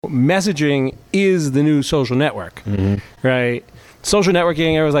messaging is the new social network, right? Social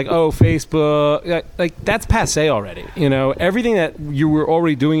networking, I was like, oh, Facebook, like that's passe already. You know, everything that you were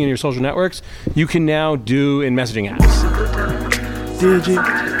already doing in your social networks, you can now do in messaging apps.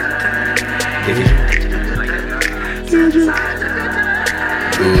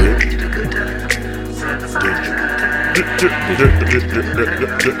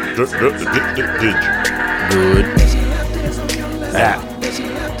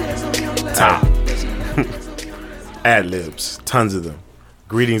 Ad-libs, tons of them.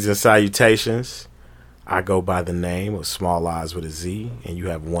 Greetings and salutations. I go by the name of Small Eyes with a Z, and you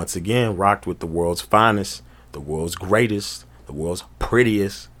have once again rocked with the world's finest, the world's greatest, the world's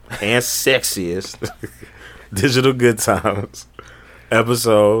prettiest, and sexiest Digital Good Times,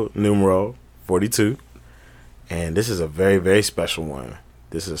 episode numero 42. And this is a very, very special one.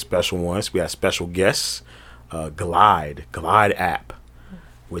 This is a special one. So we have special guests, Glide app,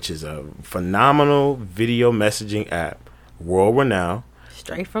 which is a phenomenal video messaging app, world renowned.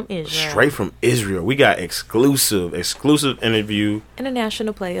 Straight from Israel. We got exclusive interview.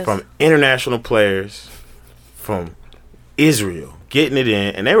 International players from Israel, getting it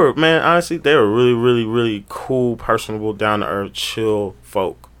in. And they were, man, honestly, they were really, really, really cool, personable, down-to-earth, chill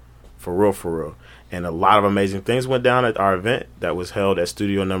folk. For real. And a lot of amazing things went down at our event that was held at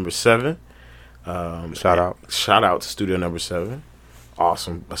Studio Number 7. Shout out to Studio Number 7.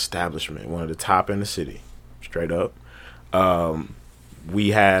 Awesome establishment, one of the top in the city, straight up. We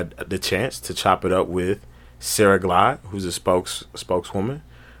had the chance to chop it up with Sarah Glide, who's a spokeswoman.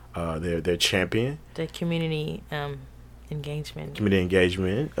 Their champion. The community engagement.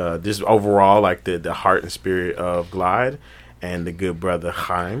 This overall, like the heart and spirit of Glide, and the good brother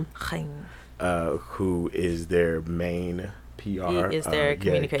Chaim. Who is their main PR. He is their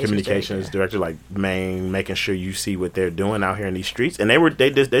communications director, like making sure you see what they're doing out here in these streets. And they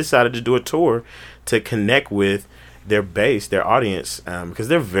decided to do a tour to connect with their base, their audience, because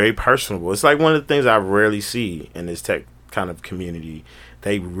they're very personable. It's like one of the things I rarely see in this tech kind of community.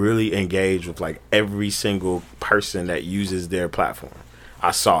 They really engage with like every single person that uses their platform.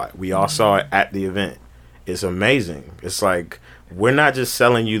 I saw it. We all saw it at the event. It's amazing. It's like, we're not just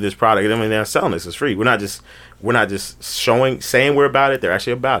selling you this product. I mean, they're selling this. It's free. We're not just saying we're about it. They're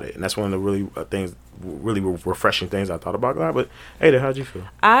actually about it. And that's one of the really refreshing things I thought about that. But Ada, how'd you feel?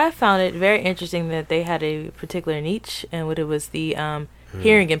 I found it very interesting that they had a particular niche, and what it was the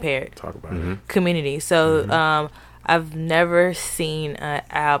hearing impaired community. So I've never seen an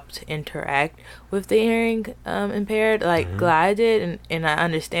app interact with the hearing impaired like Glide did, and I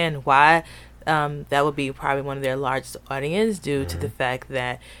understand why. That would be probably one of their largest audience due to the fact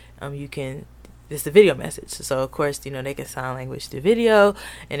that it's the video message. So of course, they can sign language through video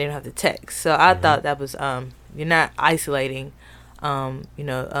and they don't have the text. So I thought that was you're not isolating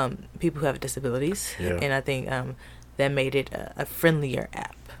people who have disabilities, and I think that made it a friendlier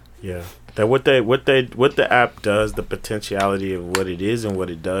app. Yeah, that what the app does, the potentiality of what it is and what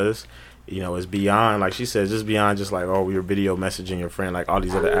it does, is beyond, like she said, just beyond just like, oh, you're video messaging your friend like all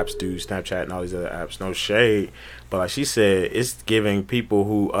these other apps do, Snapchat and all these other apps. No shade, but like she said, it's giving people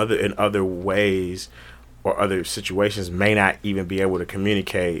who in other ways or other situations may not even be able to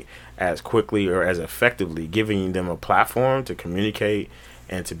communicate as quickly or as effectively, giving them a platform to communicate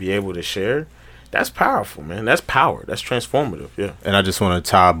and to be able to share. That's powerful, man. That's power. That's transformative. Yeah. And I just want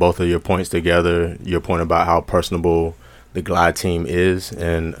to tie both of your points together. Your point about how personable the Glide team is,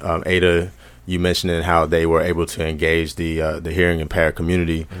 and Ada, you mentioned how they were able to engage the hearing impaired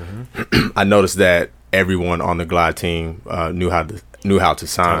community. I noticed that everyone on the Glide team knew how to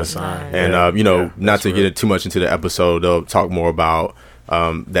sign. And not to get too much into the episode, they'll talk more about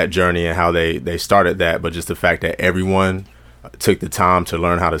that journey and how they started that, but just the fact that everyone took the time to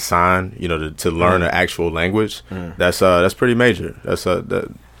learn how to sign, to learn an actual language. That's pretty major.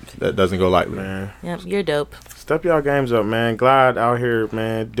 That doesn't go lightly, man. Yep, you're dope. Step y'all games up, man. Glide out here,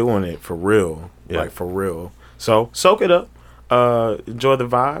 man, doing it for real. Like for real. So soak it up. Enjoy the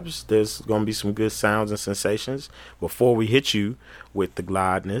vibes. There's gonna be some good sounds and sensations before we hit you with the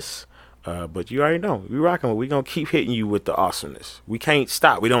glideness. But you already know we rocking. We're gonna keep hitting you with the awesomeness. We can't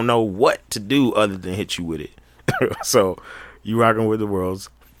stop. We don't know what to do other than hit you with it. So you rocking with the world's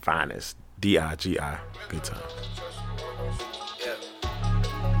finest. DIGI. Good times.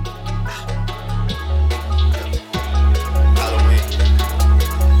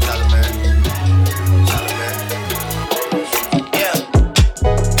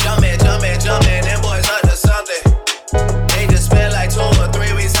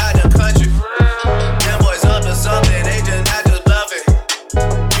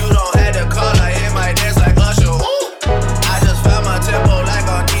 I just found my tempo like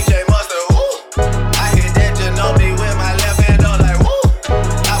on DJ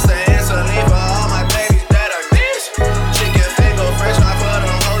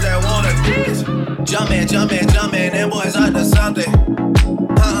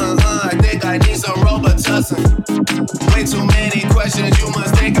I need some Robitussin. Way too many questions, you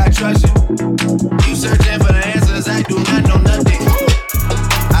must think I trust you. You searching for the answers, I do not know nothing.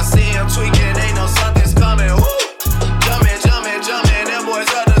 I see him tweaking, ain't no something's coming. Woo! Jumping, them boys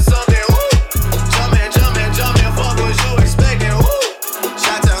up to something. Woo! Jumping, fuck what you expecting. Woo!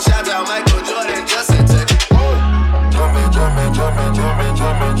 Shout out, Michael Jordan, Justin Tucker.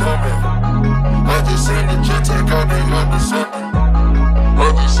 Jumping. I just seen the jet take out, they up to something.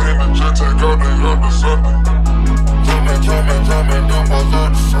 Jumping, them boys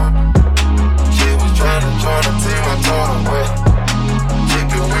up to something. She was trying to join the team, I told her wait.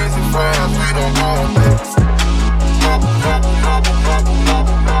 Chicken wings and fries, we don't go on that.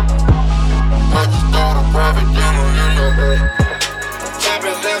 I just thought a private dinner in your head.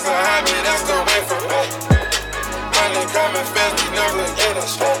 Champions dance a hobby, that's the way for me. Money coming fast, we never get a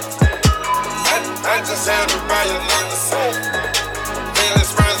straight. I just had to buy another set.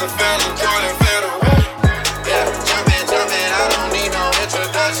 Feelings, friends, and family, Jordan fed away. Yeah, jumping, I don't need no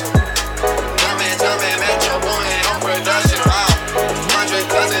introduction. Jumping, Metro Boomin' on production. Wow, 100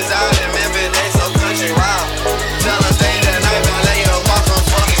 cousins out in Memphis, they so country. Wow, tell them stay the night, but let you walk on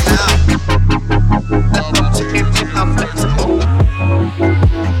funky now.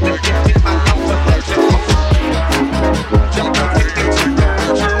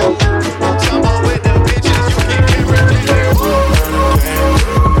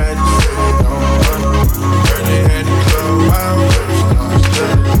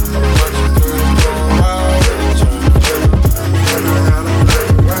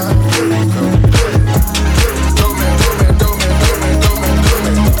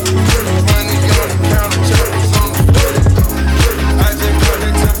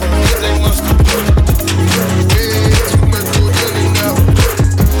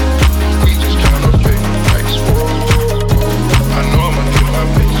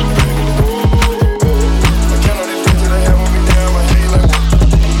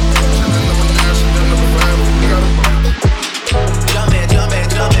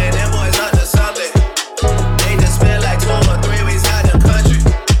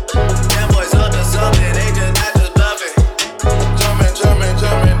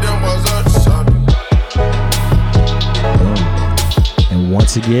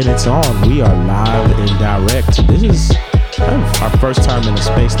 Again, it's on. We are live and direct. This is kind of our first time in a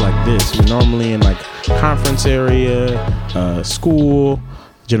space like this. We're normally in like conference area, school,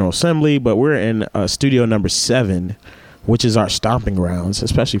 General Assembly, but we're in studio number 7, which is our stomping grounds,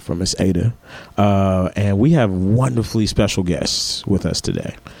 especially for Miss Ada. And we have wonderfully special guests with us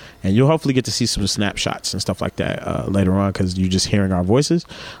today. And you'll hopefully get to see some snapshots and stuff like that later on because you're just hearing our voices.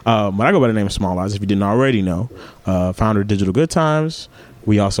 But I go by the name of Small Eyes, if you didn't already know. Founder of Digital Good Times.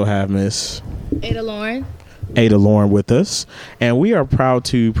 We also have Miss Ada Lauren with us. And we are proud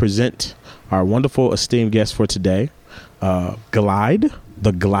to present our wonderful esteemed guest for today, Glide,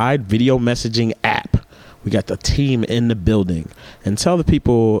 the Glide video messaging app. We got the team in the building. And tell the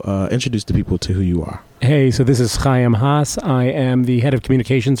people, introduce the people to who you are. Hey, so this is Chaim Haas. I am the head of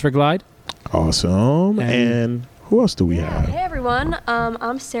communications for Glide. Awesome. And who else do we have? Hey, everyone.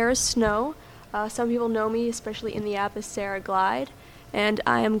 I'm Sarah Snow. Some people know me, especially in the app, as Sarah Glide. And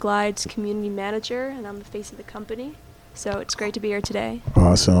I am Glide's community manager, and I'm the face of the company. So it's great to be here today.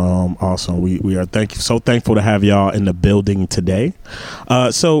 Awesome. We are so thankful to have y'all in the building today.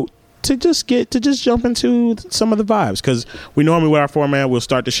 So to just jump into some of the vibes, because we normally with our format we'll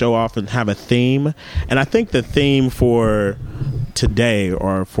start the show off and have a theme, and I think the theme for today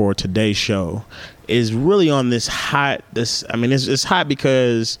or for today's show is really on it's hot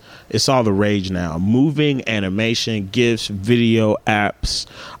because it's all the rage now. Moving animation, GIFs, video apps,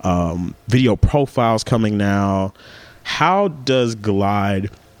 video profiles coming now. How does Glide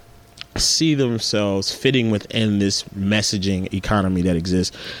see themselves fitting within this messaging economy that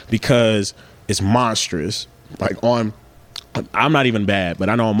exists? Because it's monstrous. I'm not even bad, but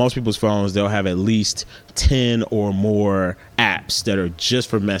I know on most people's phones they'll have at least 10 or more apps that are just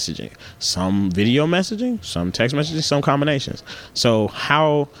for messaging. Some video messaging, some text messaging, some combinations. So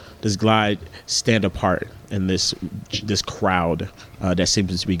how does Glide stand apart in this crowd that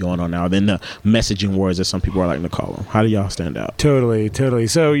seems to be going on now, than the messaging wars that some people are liking to call them? How do y'all stand out? Totally.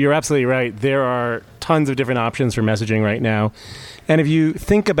 So you're absolutely right. There are tons of different options for messaging right now. And if you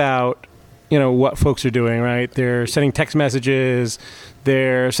think about what folks are doing, right? They're sending text messages,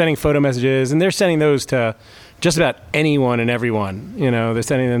 they're sending photo messages, and they're sending those to just about anyone and everyone. They're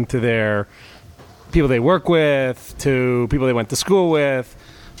sending them to their people they work with, to people they went to school with.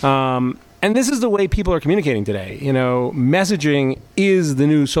 And this is the way people are communicating today. Messaging is the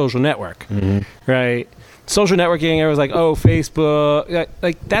new social network, right? social networking, everyone's like, oh, Facebook,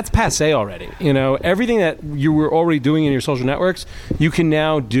 like that's passe already. You know, everything that you were already doing in your social networks, you can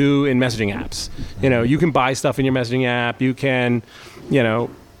now do in messaging apps. You know, you can buy stuff in your messaging app. You can, you know,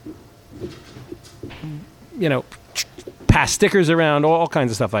 pass stickers around, all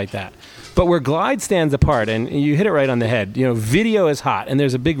kinds of stuff like that. But where Glide stands apart, and you hit it right on the head, you know, video is hot, and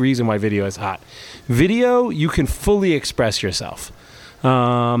there's a big reason why video is hot. Video, you can fully express yourself.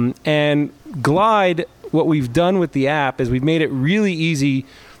 And Glide, what we've done with the app is we've made it really easy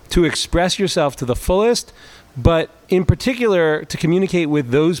to express yourself to the fullest, but in particular to communicate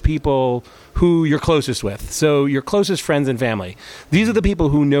with those people who you're closest with. So your closest friends and family. These are the people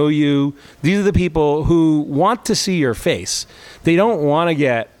who know you. These are the people who want to see your face. They don't want to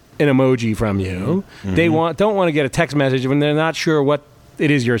get an emoji from you. Mm-hmm. They don't want to get a text message when they're not sure what it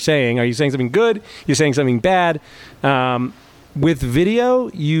is you're saying. Are you saying something good? You're saying something bad? With video,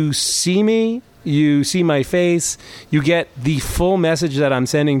 you see me, you see my face, you get the full message that I'm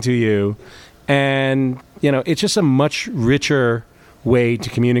sending to you, and you know, it's just a much richer way to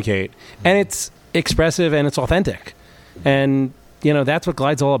communicate. And it's expressive and it's authentic. And you know, that's what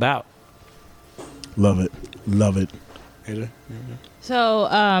Glide's all about. Love it. Love it. Ada? So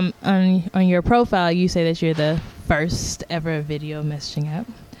on your profile, you say that you're the first ever video messaging app.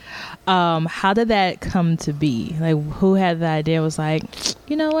 How did that come to be? Like, who had the idea? Was like,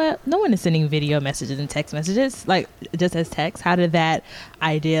 you know what? No one is sending video messages and text messages, like just as text. How did that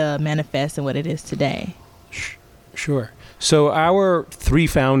idea manifest in what it is today? Sure. So our three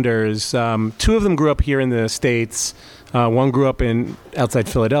founders, two of them grew up here in the States. One grew up outside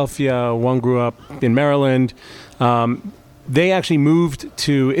Philadelphia. One grew up in Maryland. They actually moved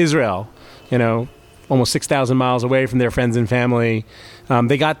to Israel, you know, almost 6,000 miles away from their friends and family.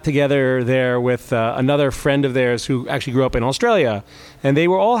 They got together there with another friend of theirs who actually grew up in Australia. And they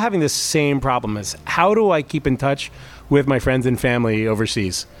were all having this same problem as, how do I keep in touch with my friends and family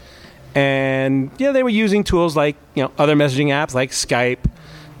overseas? And, you know, they were using tools like, you know, other messaging apps like Skype.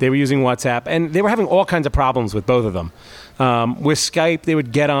 They were using WhatsApp. And they were having all kinds of problems with both of them. With Skype, they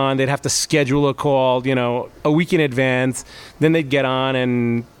would get on. They'd have to schedule a call, you know, a week in advance. Then they'd get on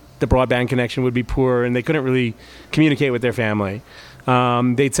and the broadband connection would be poor and they couldn't really communicate with their family.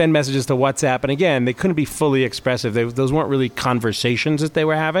 They'd send messages to WhatsApp, and again, they couldn't be fully expressive. Those weren't really conversations that they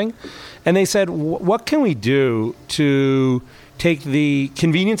were having. And they said, what can we do to take the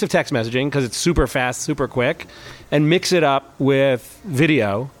convenience of text messaging, because it's super fast, super quick, and mix it up with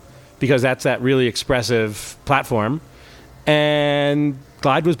video, because that's that really expressive platform. And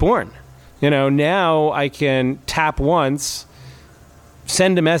Glide was born. You know, now I can tap once,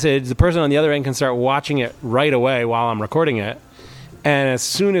 send a message, the person on the other end can start watching it right away while I'm recording it. And as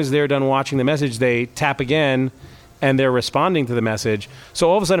soon as they're done watching the message, they tap again and they're responding to the message. So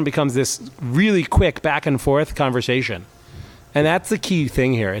all of a sudden it becomes this really quick back and forth conversation. And that's the key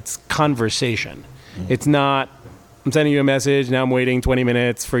thing here. It's conversation. Mm. It's not, I'm sending you a message, now I'm waiting 20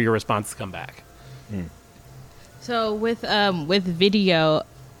 minutes for your response to come back. Mm. So with video,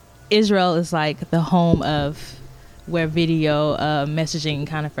 Israel is like the home of where video messaging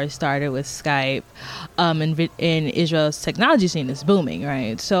kind of first started with Skype, and Israel's technology scene is booming,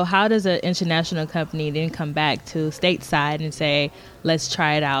 right? So how does an international company then come back to stateside and say, let's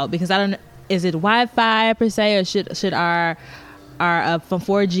try it out? Because is it Wi-Fi per se, or should our from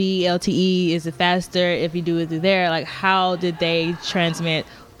 4G LTE, is it faster if you do it through there? Like, how did they transmit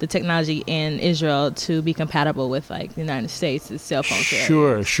the technology in Israel to be compatible with like the United States' cell phone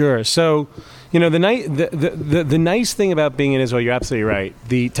carriers? Sure. So, you know, the nice thing about being in Israel, you're absolutely right.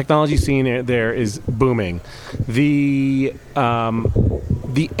 The technology scene there is booming. The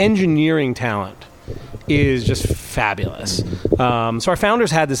engineering talent is just fabulous. So our founders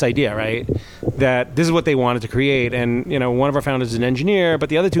had this idea, right, that this is what they wanted to create. And, you know, one of our founders is an engineer, but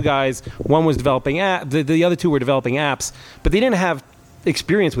the other two guys, one was developing the other two were developing apps, but they didn't have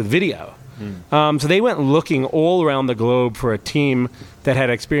experience with video. So they went looking all around the globe for a team that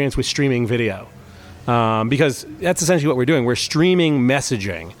had experience with streaming video, because that's essentially what we're doing. We're streaming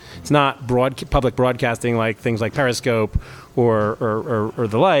messaging. It's not public broadcasting like things like Periscope or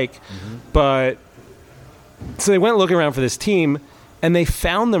the like. Mm-hmm. But so they went looking around for this team, and they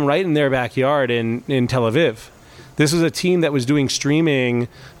found them right in their backyard in Tel Aviv. This was a team that was doing streaming.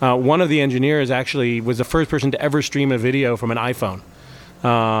 One of the engineers actually was the first person to ever stream a video from an iPhone.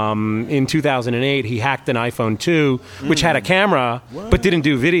 In 2008, he hacked an iPhone 2, which had a camera, but didn't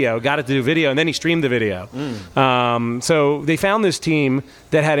do video, got it to do video, and then he streamed the video. So they found this team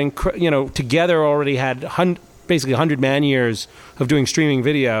that had, together already had basically 100 man years of doing streaming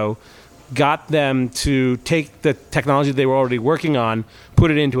video, got them to take the technology they were already working on,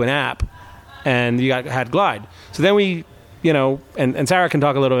 put it into an app, and you had Glide. So then we, and Sarah can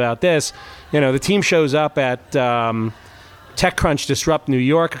talk a little about this. The team shows up at TechCrunch Disrupt New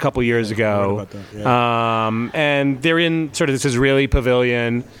York a couple years ago, and they're in sort of this Israeli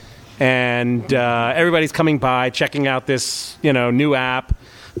pavilion, and everybody's coming by, checking out this new app.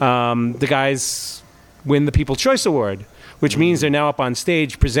 The guys win the People's Choice Award, which means they're now up on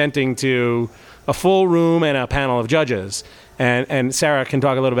stage presenting to a full room and a panel of judges. And Sarah can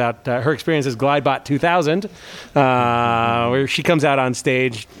talk a little about her experience as GlideBot 2000, where she comes out on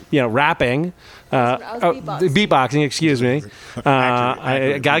stage, rapping. Beatboxing, excuse me.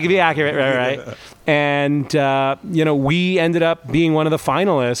 I got to be accurate, right? And, we ended up being one of the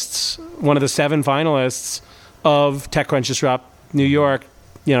finalists, one of the 7 finalists of TechCrunch Disrupt New York,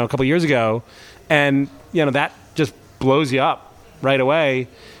 a couple years ago. And, that just blows you up right away.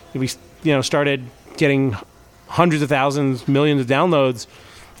 We, started getting hundreds of thousands, millions of downloads,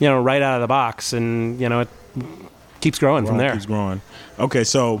 right out of the box. And, it keeps growing from there. Keeps growing. Okay,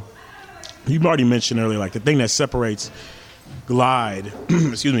 so you've already mentioned earlier, like the thing that separates Glide,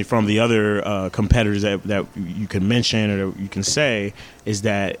 from the other competitors that you can mention or that you can say is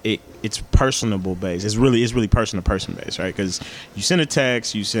that it's personable based. It's really person to person based, right? Because you send a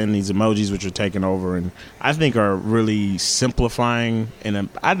text, you send these emojis which are taking over, and I think are really simplifying in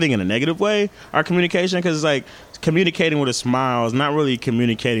a negative way our communication, because it's like communicating with a smile is not really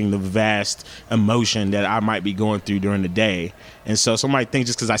communicating the vast emotion that I might be going through during the day. And so somebody thinks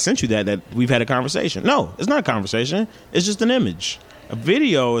just because I sent you that we've had a conversation. No, it's not a conversation. It's just an image. A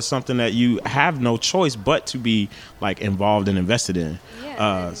video is something that you have no choice but to be like involved and invested in.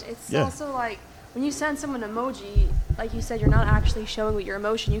 Yeah, it's also like when you send someone an emoji, like you said, you're not actually showing what your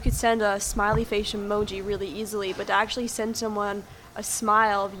emotion. You could send a smiley face emoji really easily, but to actually send someone a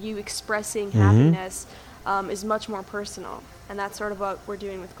smile of you expressing happiness is much more personal, and that's sort of what we're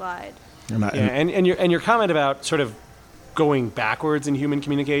doing with Glide. And your comment about sort of going backwards in human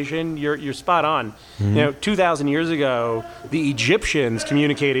communication, you're spot on. 2,000 years ago, the Egyptians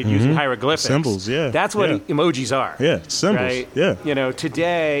communicated using hieroglyphics. Symbols, That's what emojis are. Yeah, symbols. Right? Yeah.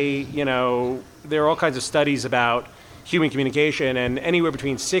 Today, there are all kinds of studies about human communication, and anywhere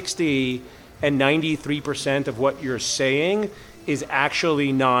between 60 and 93% of what you're saying is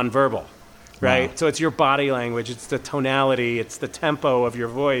actually nonverbal. Right? Wow. So it's your body language, it's the tonality, it's the tempo of your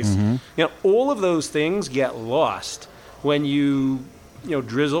voice. All of those things get lost when you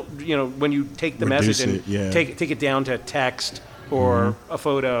drizzle, when you take the Reduce message and take it down to text or a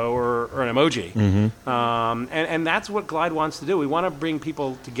photo or an emoji. And that's what Glide wants to do. We want to bring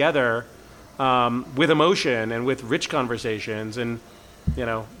people together with emotion and with rich conversations, and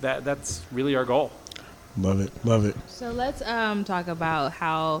that's really our goal. Love it. So let's talk about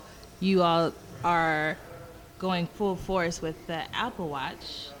how you all are going full force with the Apple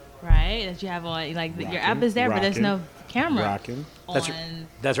Watch, right? That you have on, like your app is there, but there's no camera on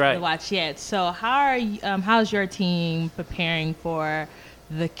that's right. the watch yet. So how's your team preparing for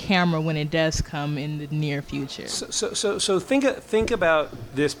the camera when it does come in the near future? So think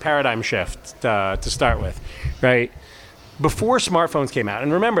about this paradigm shift to start with, right? Before smartphones came out,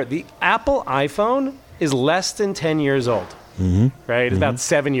 and remember, the Apple iPhone is less than 10 years old. Right? It's about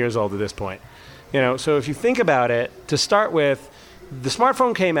 7 years old at this point. So if you think about it, to start with, the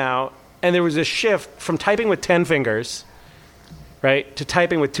smartphone came out and there was a shift from typing with 10 fingers, right, to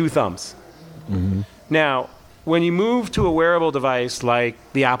typing with 2 thumbs. Now, when you move to a wearable device like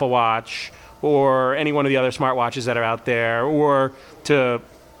the Apple Watch or any one of the other smartwatches that are out there, or to,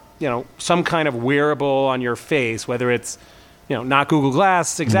 some kind of wearable on your face, whether it's not Google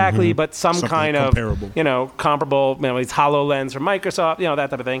Glass exactly, but something kind of comparable, it's HoloLens from Microsoft, that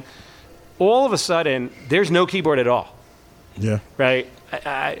type of thing. All of a sudden, there's no keyboard at all. Yeah. Right?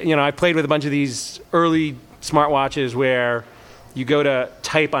 I played with a bunch of these early smartwatches where you go to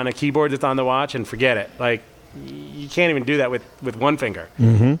type on a keyboard that's on the watch and forget it. Like, you can't even do that with one finger.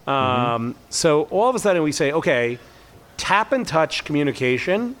 So all of a sudden we say, okay, tap and touch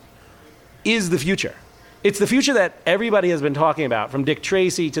communication is the future. It's the future that everybody has been talking about, from Dick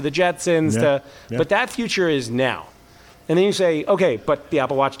Tracy to the Jetsons, but that future is now. And then you say, okay, but the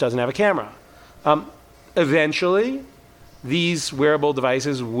Apple Watch doesn't have a camera. Eventually, these wearable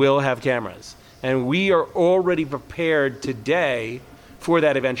devices will have cameras. And we are already prepared today for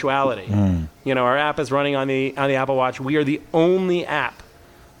that eventuality. Our app is running on the Apple Watch. We are the only app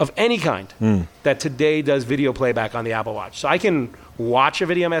of any kind that today does video playback on the Apple Watch. So I can watch a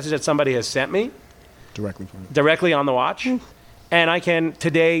video message that somebody has sent me directly on the watch, and I can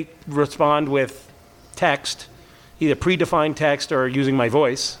today respond with text, either predefined text or using my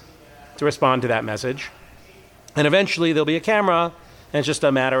voice to respond to that message. And eventually there'll be a camera, and it's just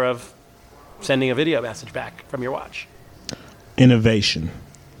a matter of sending a video message back from your watch. Innovation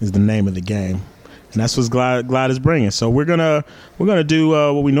is the name of the game, and that's what Glide is bringing. So we're gonna do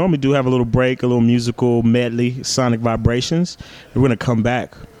what we normally do: have a little break, a little musical medley, sonic vibrations. We're gonna come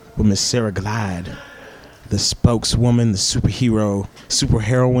back with Miss Sarah Glide, the spokeswoman, the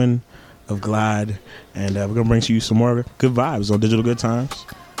superheroine of Glide, and we're gonna bring to you some more good vibes on Digital Good Times.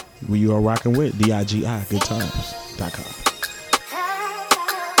 Where you are rocking with DIGI goodtimes.com.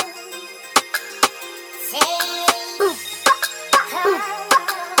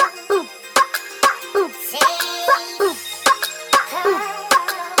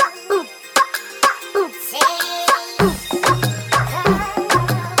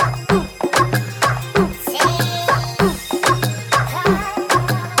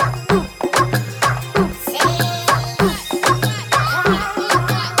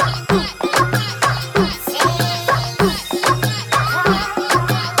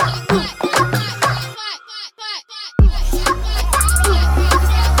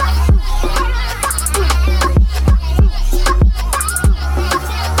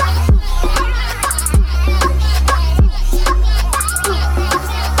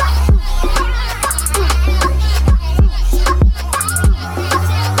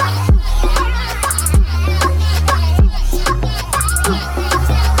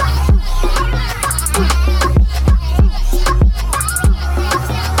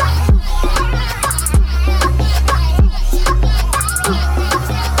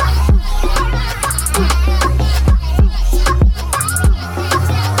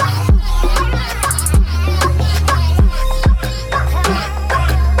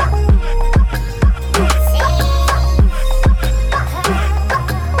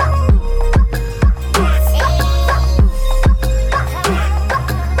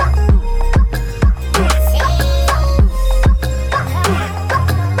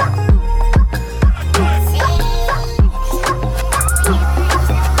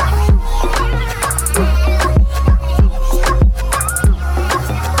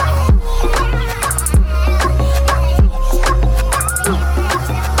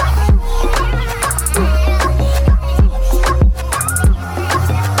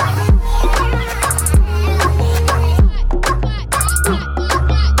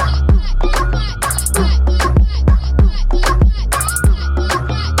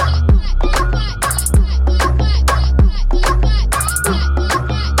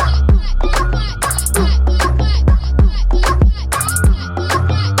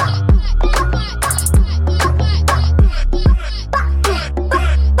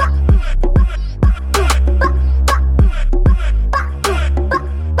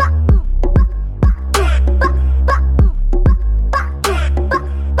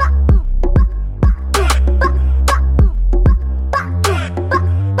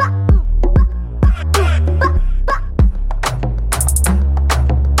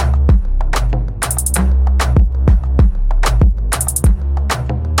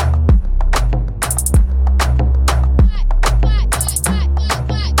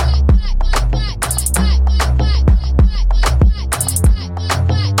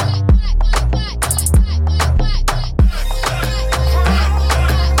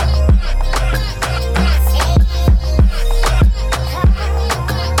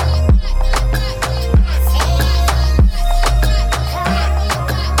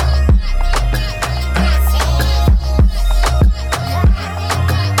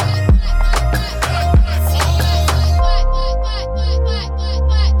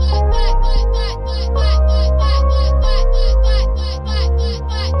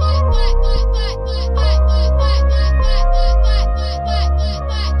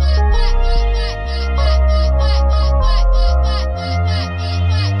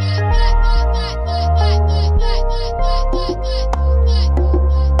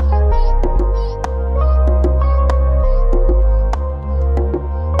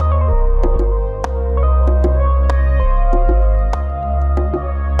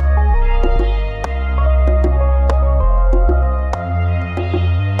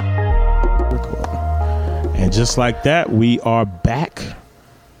 just like that, we are back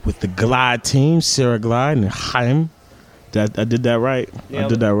with the Glide team, Sarah Glide and Chaim. I did that right? Yeah, I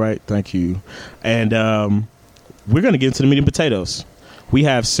did that right. Thank you. And we're going to get into the meat and potatoes. We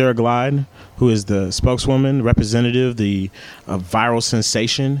have Sarah Glide, who is the spokeswoman, representative, the viral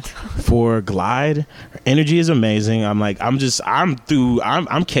sensation for Glide. Her energy is amazing. I'm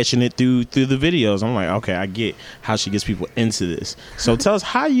catching it through the videos. I'm like, okay, I get how she gets people into this. So tell us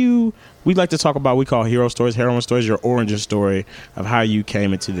how we'd like to talk about, we call hero stories, heroine stories, your origin story of how you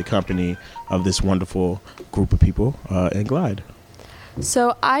came into the company of this wonderful group of people in Glide.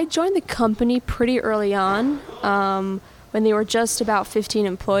 So I joined the company pretty early on, when they were just about 15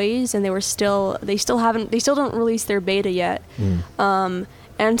 employees, and they still don't release their beta yet. And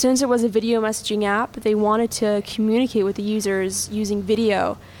since it was a video messaging app, they wanted to communicate with the users using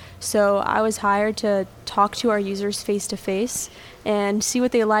video. So I was hired to talk to our users face to face and see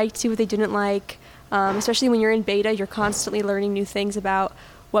what they liked, see what they didn't like. Especially when you're in beta, you're constantly learning new things about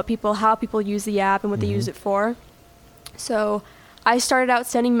how people use the app and what they use it for. So I started out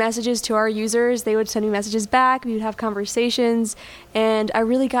sending messages to our users. They would send me messages back. We would have conversations, and I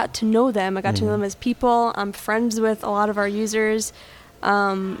really got to know them. I got to know them as people. I'm friends with a lot of our users,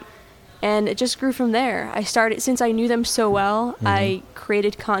 and it just grew from there. Since I knew them so well, I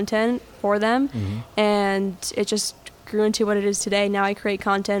created content for them, and it just grew into what it is today. Now I create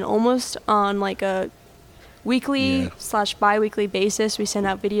content almost on like a weekly/bi-weekly basis. We send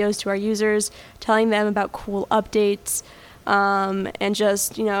out videos to our users, telling them about cool updates, and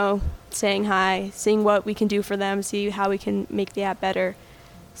just, saying hi, seeing what we can do for them, see how we can make the app better.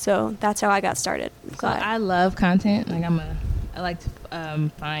 So that's how I got started. So I love content. Like I like to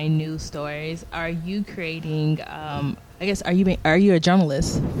find news stories. Are you creating? Are you a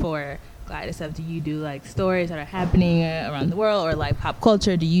journalist for Glide itself? Do you do like stories that are happening around the world, or like pop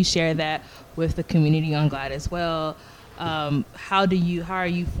culture? Do you share that with the community on Glide as well? How are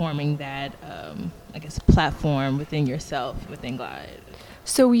you forming that platform within yourself within Glide?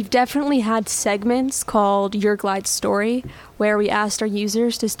 So we've definitely had segments called Your Glide Story, where we asked our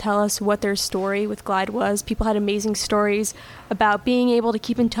users to tell us what their story with Glide was. People had amazing stories about being able to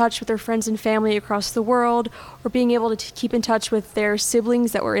keep in touch with their friends and family across the world, or being able to keep in touch with their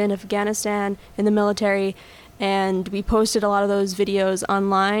siblings that were in Afghanistan in the military. And we posted a lot of those videos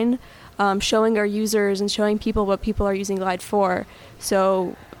online, showing our users and showing people what people are using Glide for.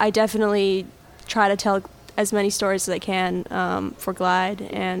 So I definitely try to tell as many stories as I can for Glide,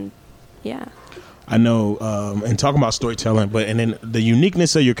 and yeah. I know, and talking about storytelling, and then the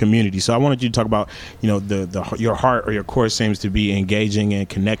uniqueness of your community. So I wanted you to talk about, your heart or your core seems to be engaging and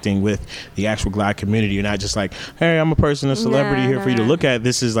connecting with the actual Glide community. You're not just like, hey, I'm a person, a celebrity here for you to look at.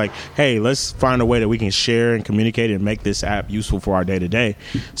 This is like, hey, let's find a way that we can share and communicate and make this app useful for our day to day.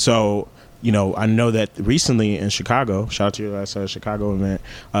 So, I know that recently in Chicago, shout out to your last Chicago event,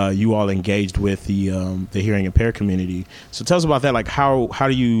 you all engaged with the hearing impaired community. So tell us about that. Like how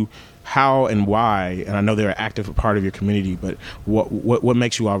and why, and I know they're an active part of your community, but what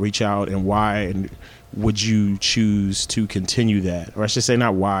makes you all reach out, and why, and would you choose to continue that? Or I should say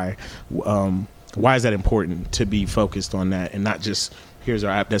not why. Why is that important to be focused on that and not just here's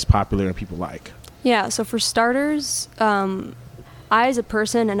our app that's popular and people like? Yeah, so for starters, I, as a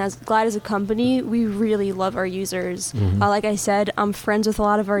person, and as Glide as a company, we really love our users. Like I said, I'm friends with a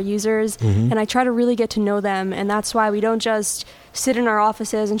lot of our users, and I try to really get to know them, and that's why we don't just sit in our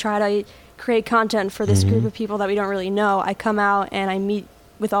offices and try to create content for this group of people that we don't really know. I come out and I meet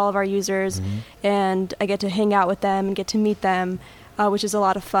with all of our users, and I get to hang out with them and get to meet them, which is a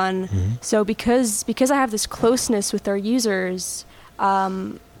lot of fun. So because I have this closeness with our users,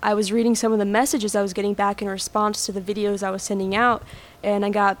 I was reading some of the messages I was getting back in response to the videos I was sending out, and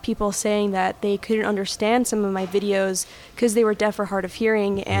I got people saying that they couldn't understand some of my videos because they were deaf or hard of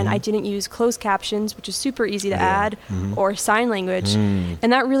hearing, and I didn't use closed captions, which is super easy to add, or sign language.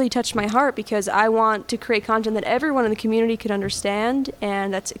 And that really touched my heart because I want to create content that everyone in the community could understand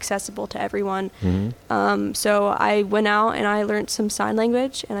and that's accessible to everyone. So I went out and I learned some sign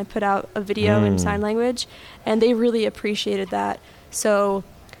language, and I put out a video in sign language, and they really appreciated that. So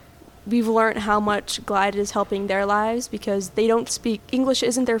we've learned how much Glide is helping their lives because they don't speak English,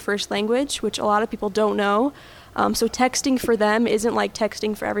 isn't their first language, which a lot of people don't know. So texting for them isn't like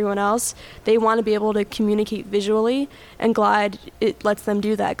texting for everyone else. They want to be able to communicate visually, and Glide, it lets them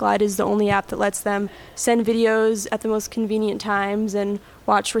do that. Glide is the only app that lets them send videos at the most convenient times and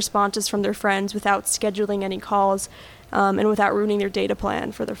watch responses from their friends without scheduling any calls, and without ruining their data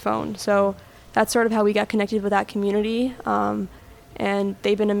plan for their phone. So that's sort of how we got connected with that community. And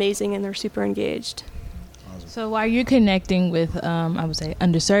they've been amazing, and they're super engaged. So while you're connecting with, I would say,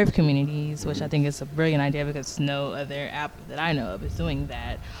 underserved communities, which I think is a brilliant idea because no other app that I know of is doing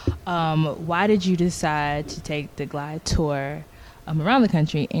that, why did you decide to take the Glide tour around the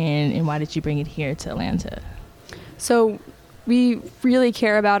country, and why did you bring it here to Atlanta? So we really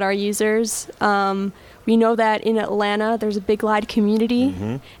care about our users. we know that in Atlanta there's a Big Glide community,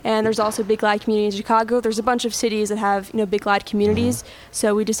 and there's also a Big Glide community in Chicago. There's a bunch of cities that have Big Glide communities.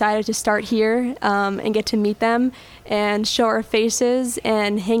 So we decided to start here and get to meet them and show our faces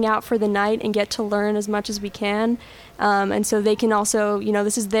and hang out for the night and get to learn as much as we can. And so they can also,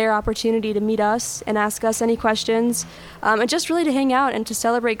 this is their opportunity to meet us and ask us any questions, and just really to hang out and to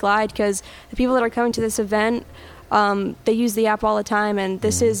celebrate Glide, because the people that are coming to this event, they use the app all the time, and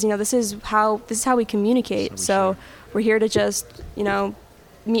this is how we communicate. So we're here to just,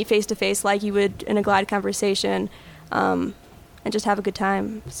 meet face to face like you would in a Glide conversation, and just have a good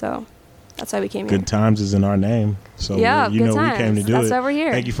time. So that's why we came here. Good times is in our name. So we came to do that's it. Why we're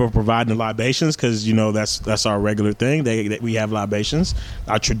here. Thank you for providing the libations, because that's our regular thing. That we have libations,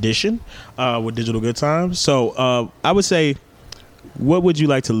 our tradition with Digital Good Times. So I would say, what would you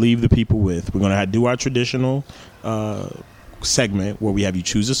like to leave the people with? We're going to do our traditional segment where we have you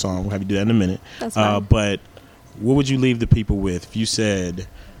choose a song. We'll have you do that in a minute. That's fine. But what would you leave the people with if you said,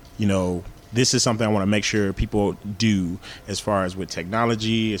 this is something I want to make sure people do as far as with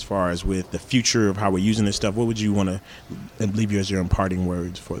technology, as far as with the future of how we're using this stuff? What would you want to leave you as your imparting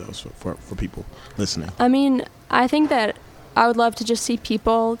words for those for people listening? I mean, I think that I would love to just see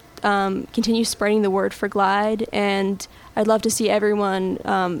people continue spreading the word for Glide, and I'd love to see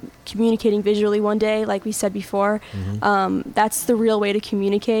everyone communicating visually one day, like we said before. That's the real way to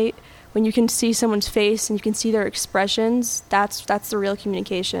communicate. When you can see someone's face and you can see their expressions, that's the real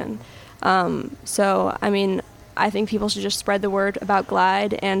communication. So, I mean, I think people should just spread the word about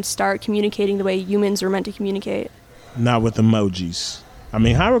Glide and start communicating the way humans are meant to communicate. Not with emojis. I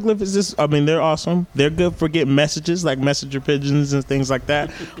mean, hieroglyphics they're awesome. They're good for getting messages like messenger pigeons and things like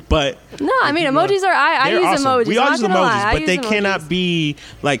that. But no, I mean, emojis are, I use awesome. emojis. We all use emojis, but they cannot be,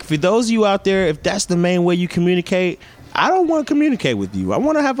 like, for those of you out there, if that's the main way you communicate, I don't want to communicate with you. I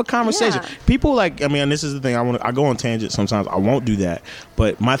want to have a conversation. Yeah. People this is the thing. I go on tangents sometimes. I won't do that.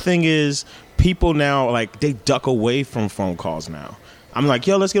 But my thing is, people now, they duck away from phone calls now. I'm like,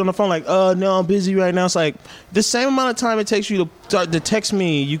 yo, let's get on the phone. Like, no, I'm busy right now. It's like the same amount of time it takes you to text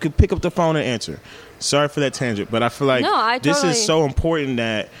me, you could pick up the phone and answer. Sorry for that tangent, but I feel like this is so important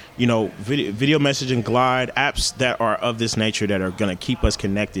that, video messaging, Glide, apps that are of this nature that are going to keep us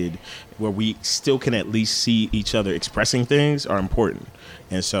connected, where we still can at least see each other expressing things, are important.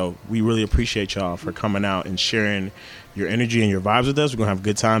 And so we really appreciate y'all for coming out and sharing your energy and your vibes with us. We're going to have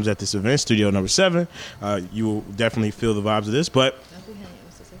good times at this event, Studio Number 7. You will definitely feel the vibes of this, but...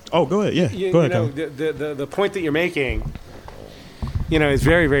 Oh, go ahead. Yeah, go ahead. The point that you're making, is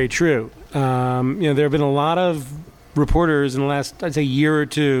very, very true. There have been a lot of reporters in the last, I'd say, year or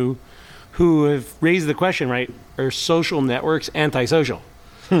two who have raised the question, right, are social networks antisocial?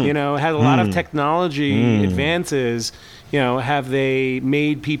 Had a lot of technology advances, have they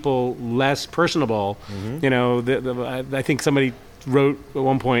made people less personable? I think somebody wrote at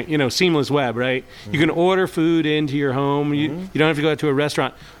one point, seamless web, right? You can order food into your home. You don't have to go out to a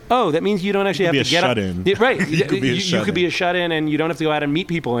restaurant. Oh, that means you don't actually have to get up. Right. You could be a shut-in, and you don't have to go out and meet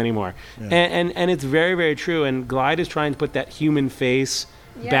people anymore. Yeah. And it's very, very true. And Glide is trying to put that human face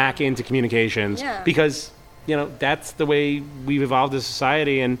back into communications because, that's the way we've evolved as a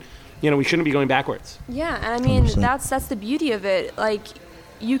society, and, we shouldn't be going backwards. Yeah, and I mean, 100%. That's the beauty of it. Like,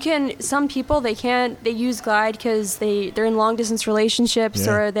 some people, they use Glide because they're in long distance relationships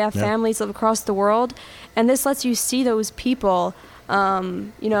or they have families live across the world, and this lets you see those people,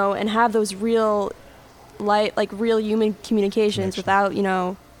 and have those real human communications without,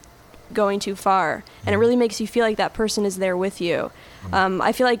 going too far. And it really makes you feel like that person is there with you.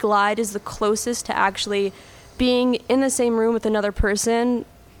 I feel like Glide is the closest to actually being in the same room with another person,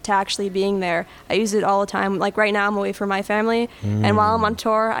 to actually being there. I use it all the time. Like right now I'm away from my family, and while I'm on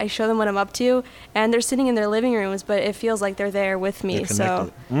tour, I show them what I'm up to, and they're sitting in their living rooms, but it feels like they're there with me.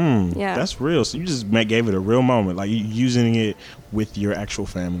 So that's real. So you just gave it a real moment, like you using it with your actual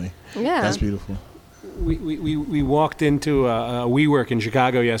family. Yeah, that's beautiful. We walked into a WeWork in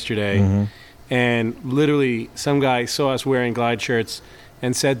Chicago yesterday, and literally some guy saw us wearing Glide shirts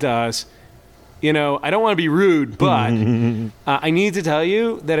and said to us, I don't want to be rude, but I need to tell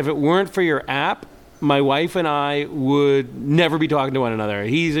you that if it weren't for your app, my wife and I would never be talking to one another.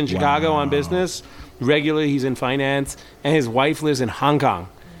 He's in Chicago on business. Regularly, he's in finance, and his wife lives in Hong Kong.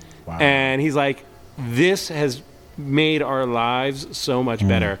 Wow. And he's like, this has made our lives so much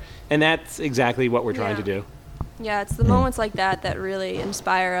better. And that's exactly what we're trying to do. Yeah, it's the moments like that that really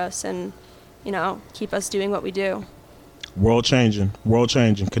inspire us and, keep us doing what we do. World changing,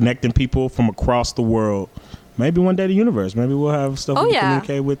 connecting people from across the world. maybe one day the universe. Maybe we'll have stuff we can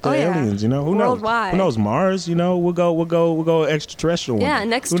communicate with the aliens. You know, who Worldwide. knows? Who knows? Mars. You know, we'll go extraterrestrial. One day.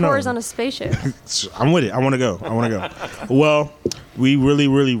 Next Who tour knows? is on a spaceship. I'm with it. I want to go. Well, we really,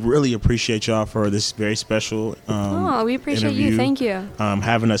 really, really appreciate y'all for this very special. We appreciate interview, you. Thank you.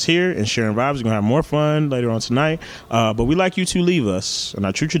 having us here and sharing vibes. We're gonna have more fun later on tonight. But we like you to leave us in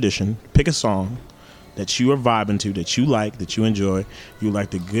our true tradition. Pick a song that you are vibing to, that you like, that you enjoy. You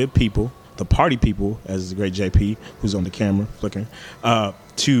like the good people, the party people, as the great JP, who's on the camera flickering,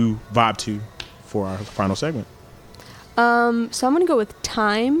 to vibe to for our final segment. So I'm gonna go with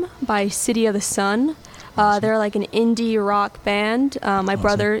 "Time" by City of the Sun. They're like an indie rock band. My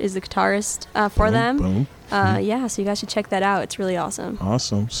brother is the guitarist for them. Boom. Yeah, so you guys should check that out. It's really awesome.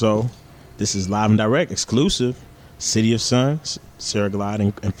 Awesome. So this is live and direct, exclusive. City of Sun, Sarah Glide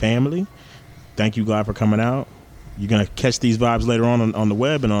and family. Thank you, Glide, for coming out. You're going to catch these vibes later on the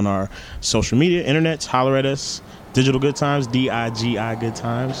web and on our social media, internets. Holler at us. Digital Good Times, DIGI Good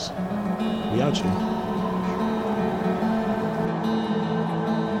Times. We out here.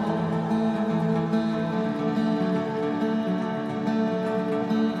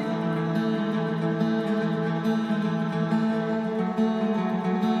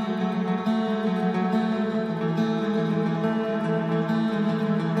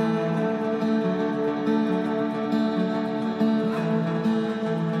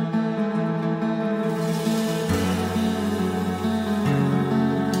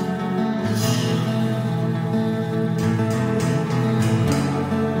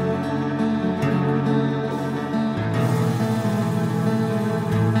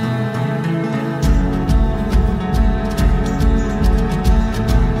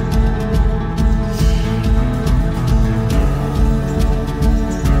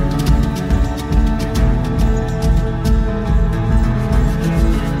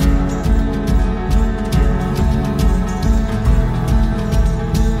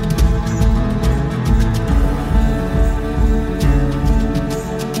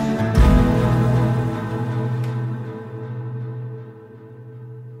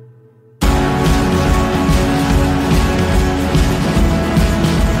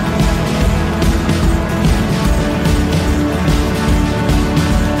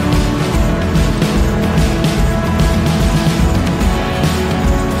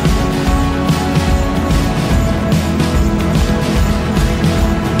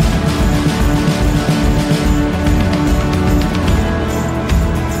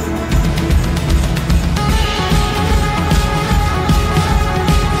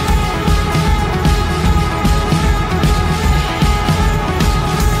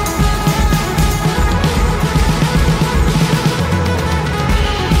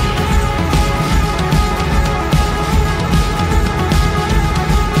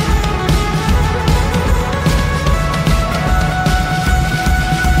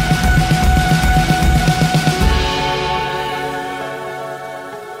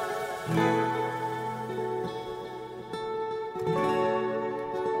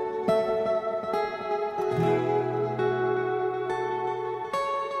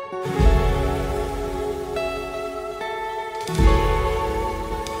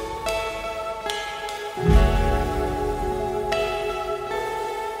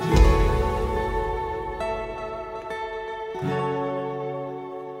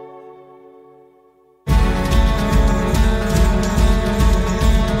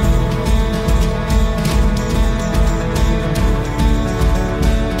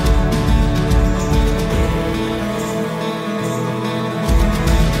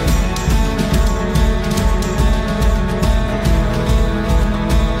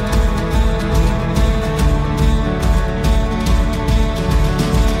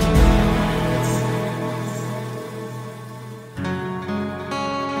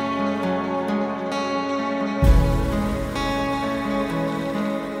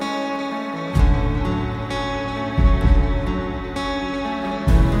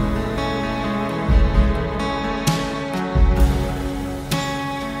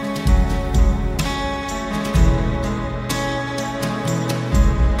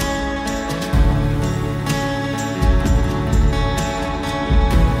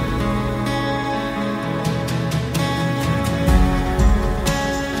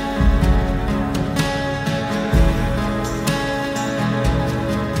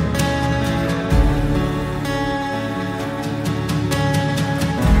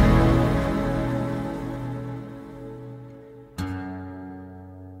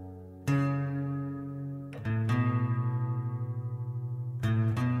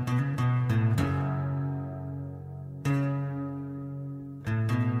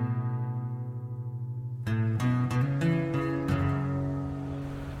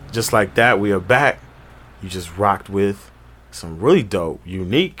 just like that, we are back. You just rocked with some really dope,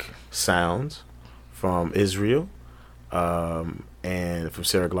 unique sounds from Israel, and from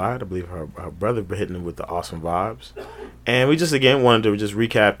Sarah Glide. I believe her brother hitting them with the awesome vibes. And we just again wanted to just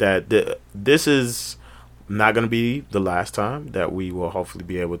recap that this is not going to be the last time that we will hopefully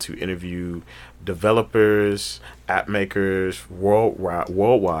be able to interview developers, app makers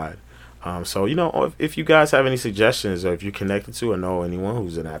worldwide. So, if you guys have any suggestions, or if you're connected to or know anyone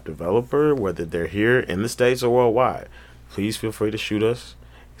who's an app developer, whether they're here in the States or worldwide, please feel free to shoot us.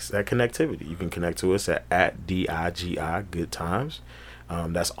 It's that connectivity. You can connect to us at DIGI Good Times.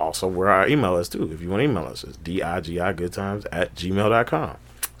 That's also where our email is too. If you want to email us, it's digiggoodtimes@gmail.com.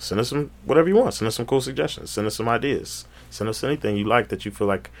 Send us some whatever you want. Send us some cool suggestions. Send us some ideas. Send us anything you like that you feel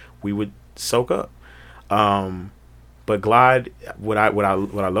like we would soak up. But Glide, what I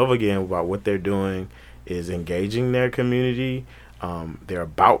love again about what they're doing is engaging their community. They're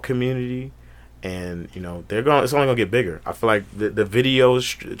about community, and it's only gonna get bigger. I feel like the video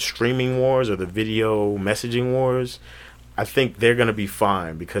streaming wars or the video messaging wars, I think they're gonna be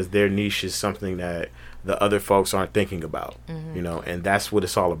fine because their niche is something that the other folks aren't thinking about. And that's what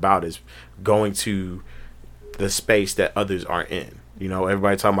it's all about, is going to the space that others aren't in.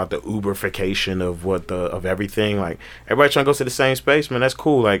 Everybody talking about the Uberification of everything. Like, everybody trying to go to the same space, man. That's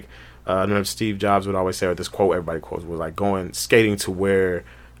cool. Like, I remember Steve Jobs would always say, or this quote everybody quotes, was like skating to where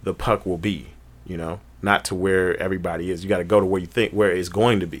the puck will be, not to where everybody is. You got to go to where you think where it's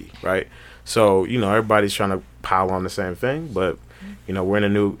going to be, right? So, everybody's trying to pile on the same thing, but, we're in a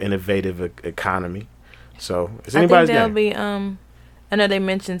new innovative economy. So, it's anybody's game. I think there'll be, I know they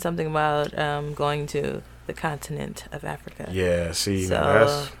mentioned something about going to the continent of Africa. Yeah, see,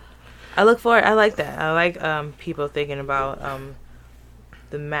 so I look forward. I like that. I like people thinking about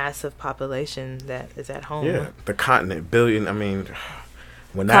the massive population that is at home. Yeah, the continent, billion. I mean,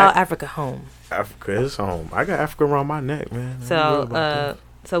 call Africa home. Africa is home. I got Africa around my neck, man. So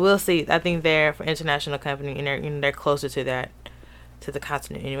we'll see. I think they're for international company, and they're closer to that, to the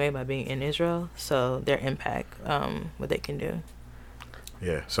continent anyway, by being in Israel. So their impact, what they can do.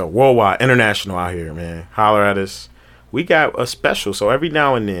 Yeah, so worldwide, international out here, man. Holler at us. We got a special, so every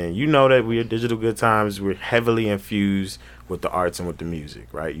now and then, that we are Digital Good Times. We're heavily infused with the arts and with the music,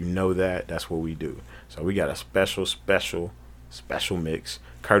 right? That's what we do. So we got a special mix,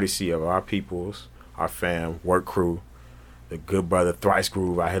 courtesy of our peoples, our fam, work crew, the good brother Thrice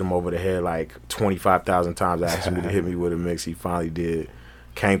Groove. I hit him over the head like 25,000 times, asking me to hit me with a mix. He finally did.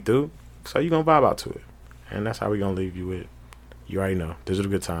 Came through. So you're going to vibe out to it. And that's how we're going to leave you with. You already know. Digital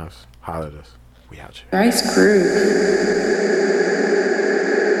Good Times. Holler at us. We out here. Thrice Groove.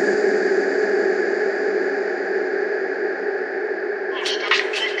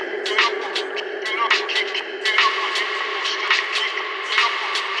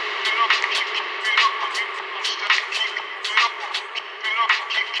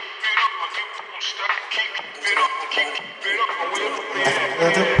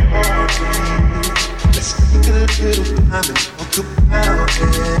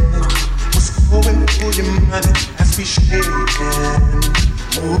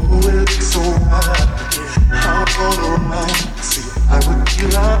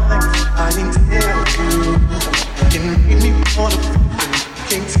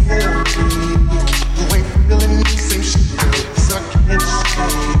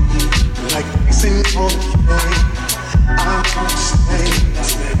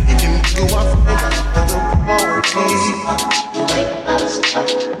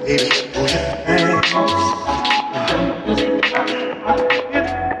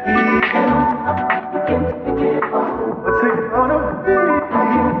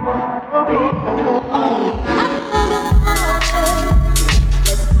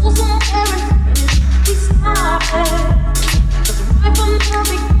 Oh,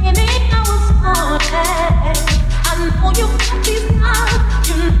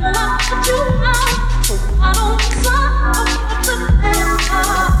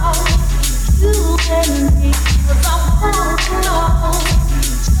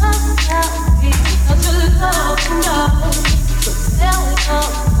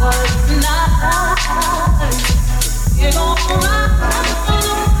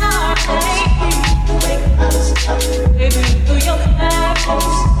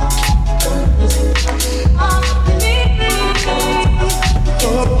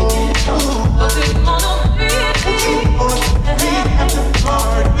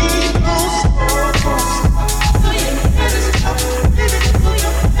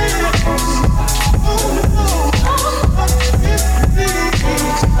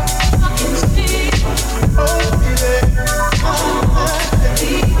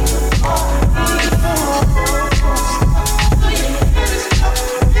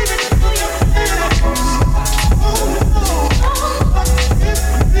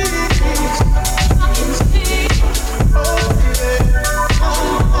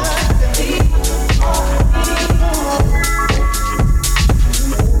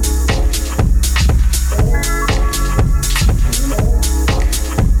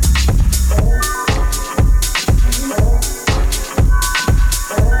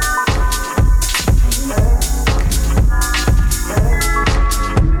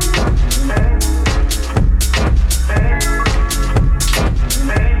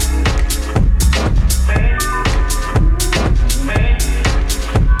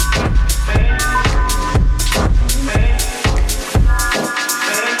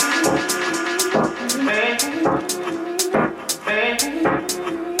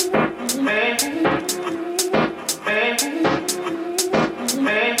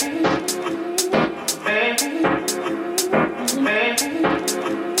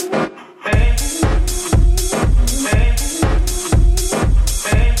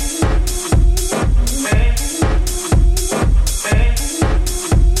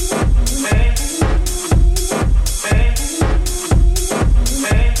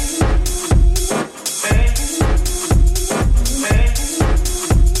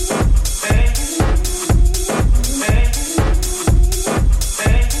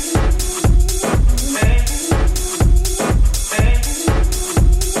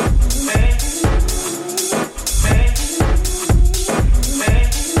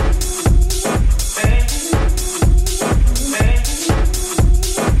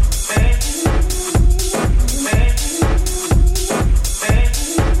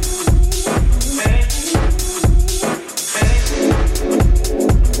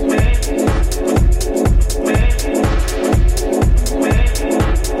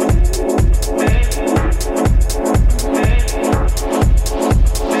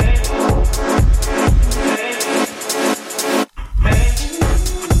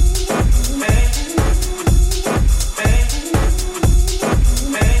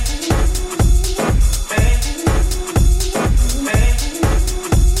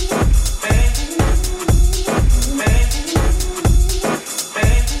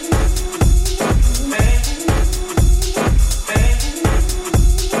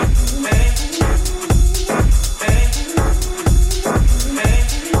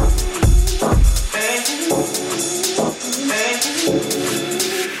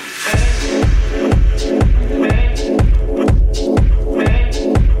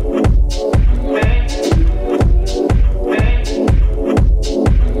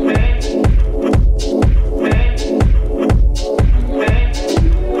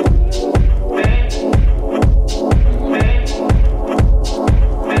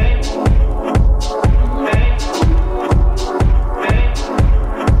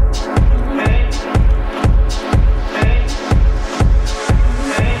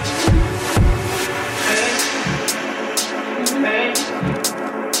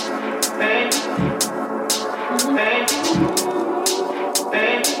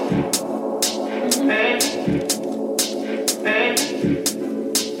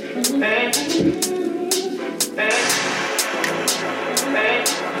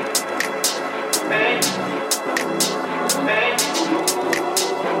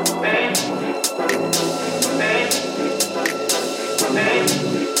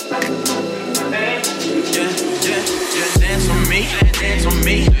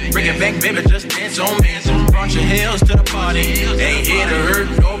 on me. Brought your heels to the party. Ain't here to hurt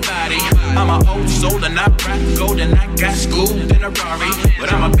nobody. I'm an old soul and I rock gold and I got schooled in a Rari.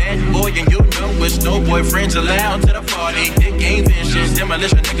 But I'm a bad boy and you know it's no boyfriends allowed to the party. Dick ain't vicious.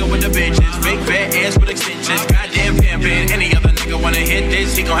 Demolition nigga with the bitches. Fake fat ass with extensions. Goddamn pimpin'. Any other nigga wanna hit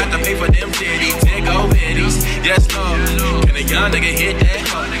this, he gon' have to pay for them titties. Take over bitties. Yes, Lord. Can a young nigga hit that?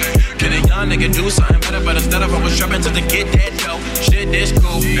 Can a young nigga do something better? But instead of I was trapping to get that dough. Shit, this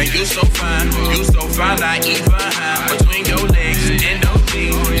cool. And you so fine. You so fine, like even behind. Between your legs and those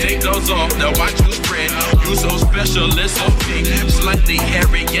jeans. Take those off, now watch you spread. You so special, it's so pink. Slightly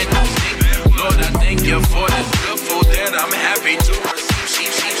hairy, yet no stink. Lord, I thank you for this good food that I'm happy to receive.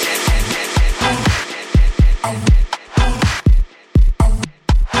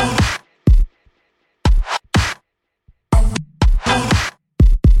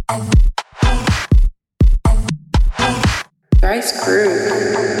 Nice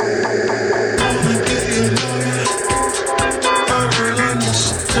groove.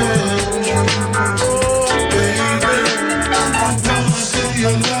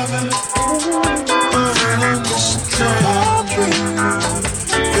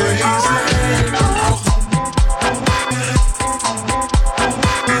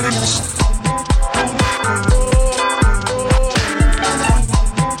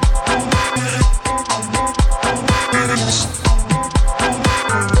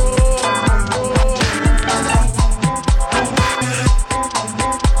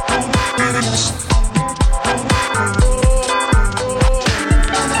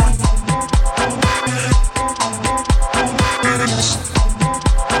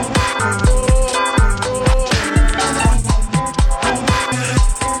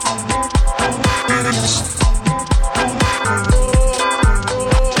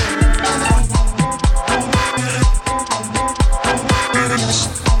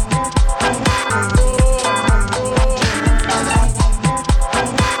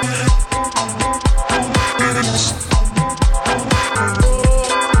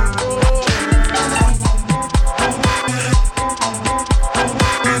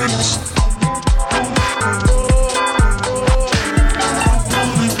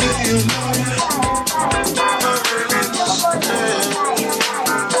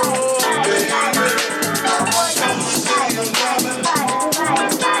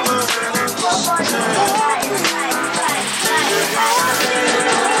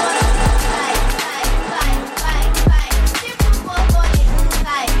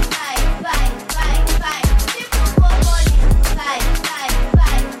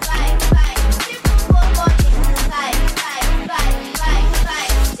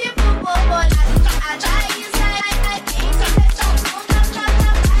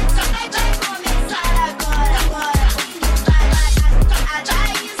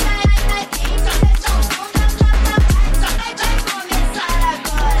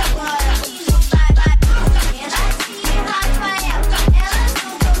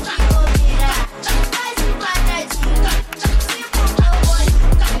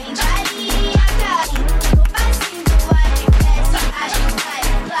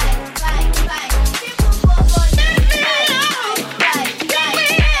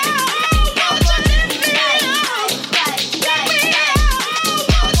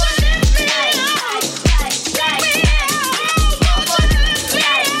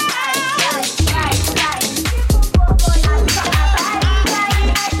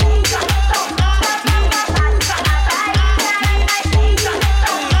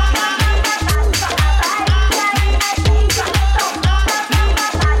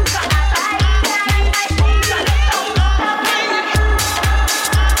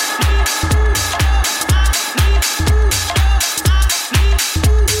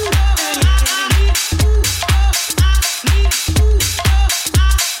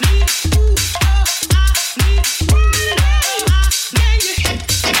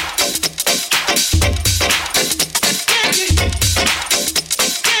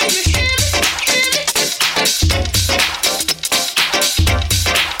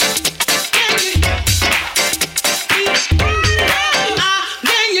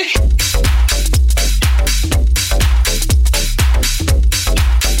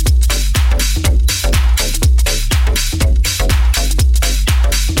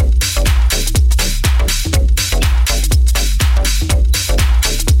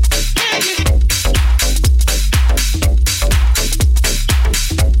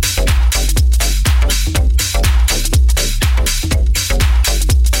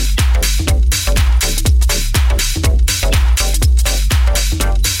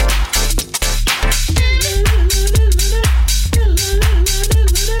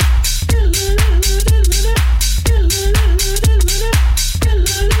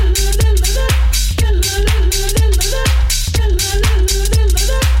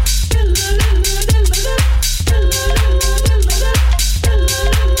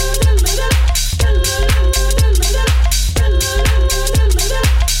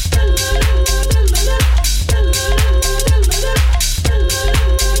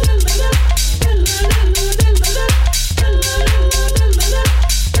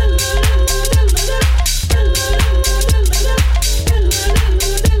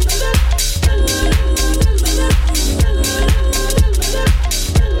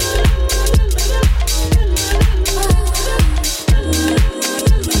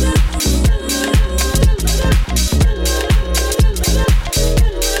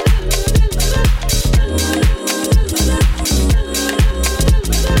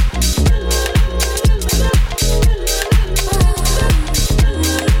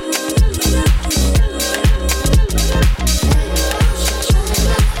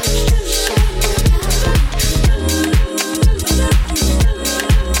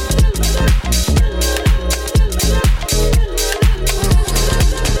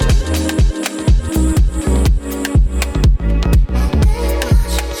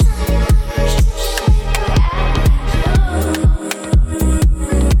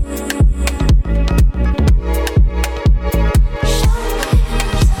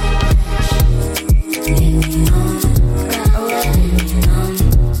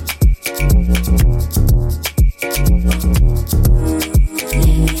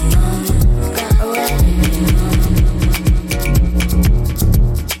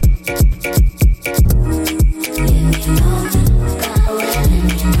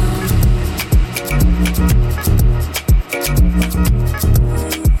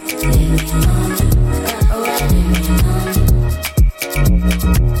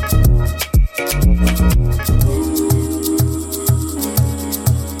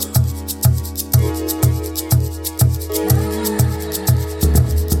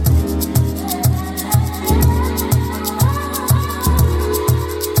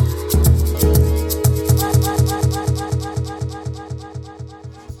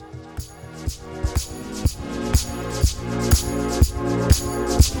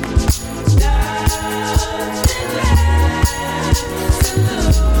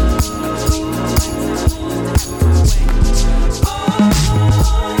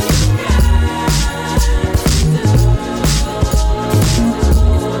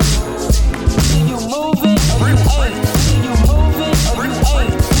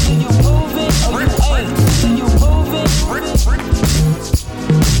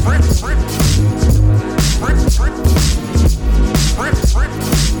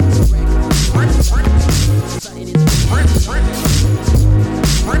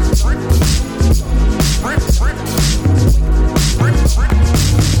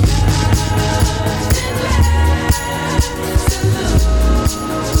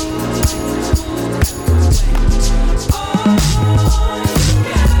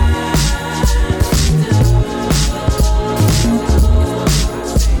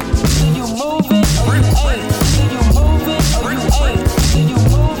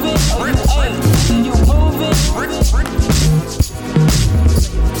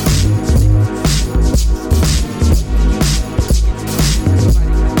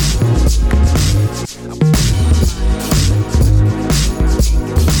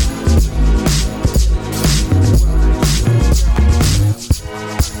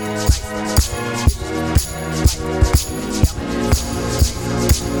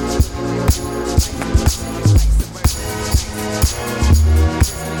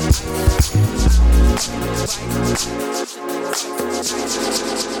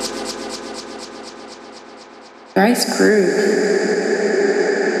 Nice groove.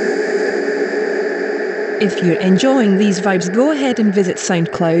 If you're enjoying these vibes, go ahead and visit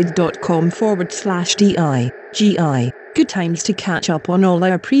soundcloud.com/DIGI. Good times to catch up on all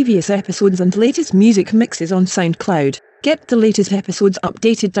our previous episodes and latest music mixes on SoundCloud. Get the latest episodes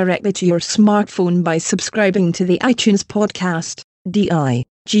updated directly to your smartphone by subscribing to the iTunes podcast.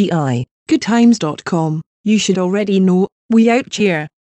 DIGI. Goodtimes.com. You should already know. We out here.